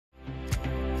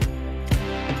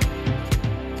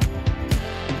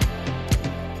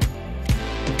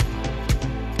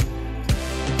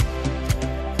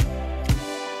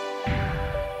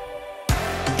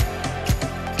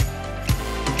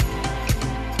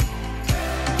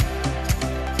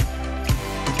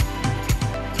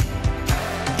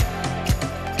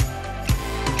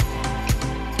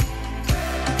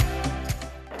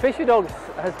Fish4Dogs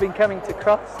has been coming to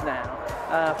Crufts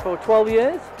now for 12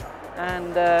 years,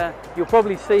 and you'll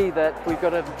probably see that we've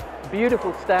got a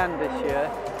beautiful stand this year.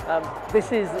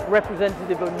 This is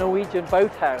representative of Norwegian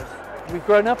Boat House. We've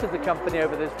grown up as a company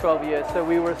over those 12 years, so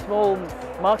we were a small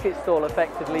market stall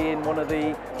effectively in one of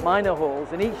the minor halls,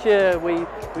 and each year we've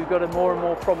got a more and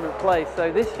more prominent place.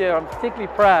 So this year I'm particularly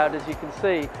proud, as you can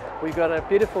see, we've got a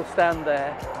beautiful stand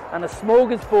there and a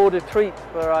smorgasbord of treats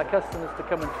for our customers to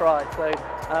come and try. So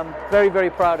I'm very, very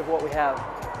proud of what we have.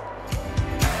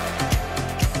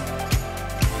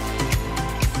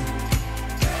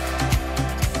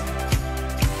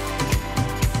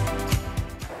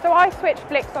 So I switched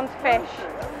Blix onto Fish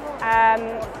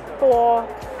for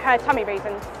her tummy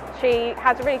reasons. She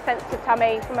has a really sensitive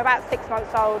tummy. From about 6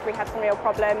 months old we had some real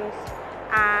problems,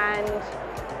 and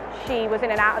she was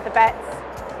in and out of the vets,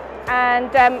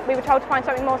 and we were told to find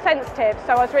something more sensitive,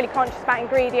 so I was really conscious about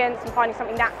ingredients and finding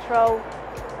something natural,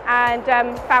 and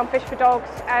found Fish4Dogs,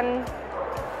 and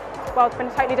well, it's been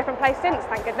a totally different place since,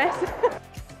 thank goodness.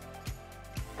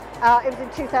 It was in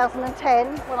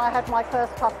 2010 when I had my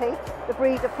first puppy. The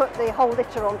breeder put the whole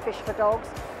litter on Fish4Dogs.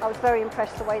 I was very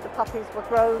impressed the way the puppies were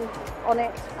grown on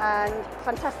it, and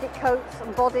fantastic coats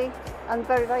and body, and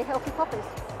very, very healthy puppies.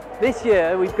 This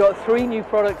year we've got 3 new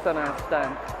products on our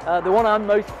stand. The one I'm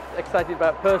most excited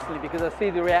about personally, because I see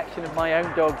the reaction of my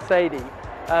own dog Sadie,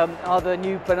 are the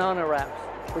new banana wraps,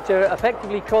 which are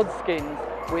effectively cod skins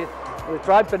with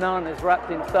dried bananas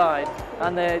wrapped inside,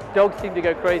 and the dogs seem to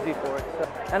go crazy for it.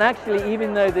 And actually,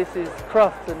 even though this is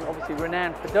Crufts and obviously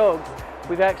renowned for dogs,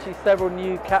 we've actually several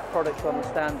new cat products on the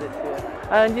stand this year.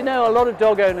 And you know, a lot of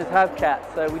dog owners have cats,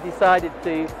 so we decided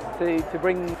to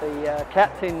bring the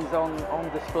cat tins on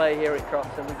display here at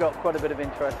Crufts, and we've got quite a bit of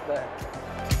interest there.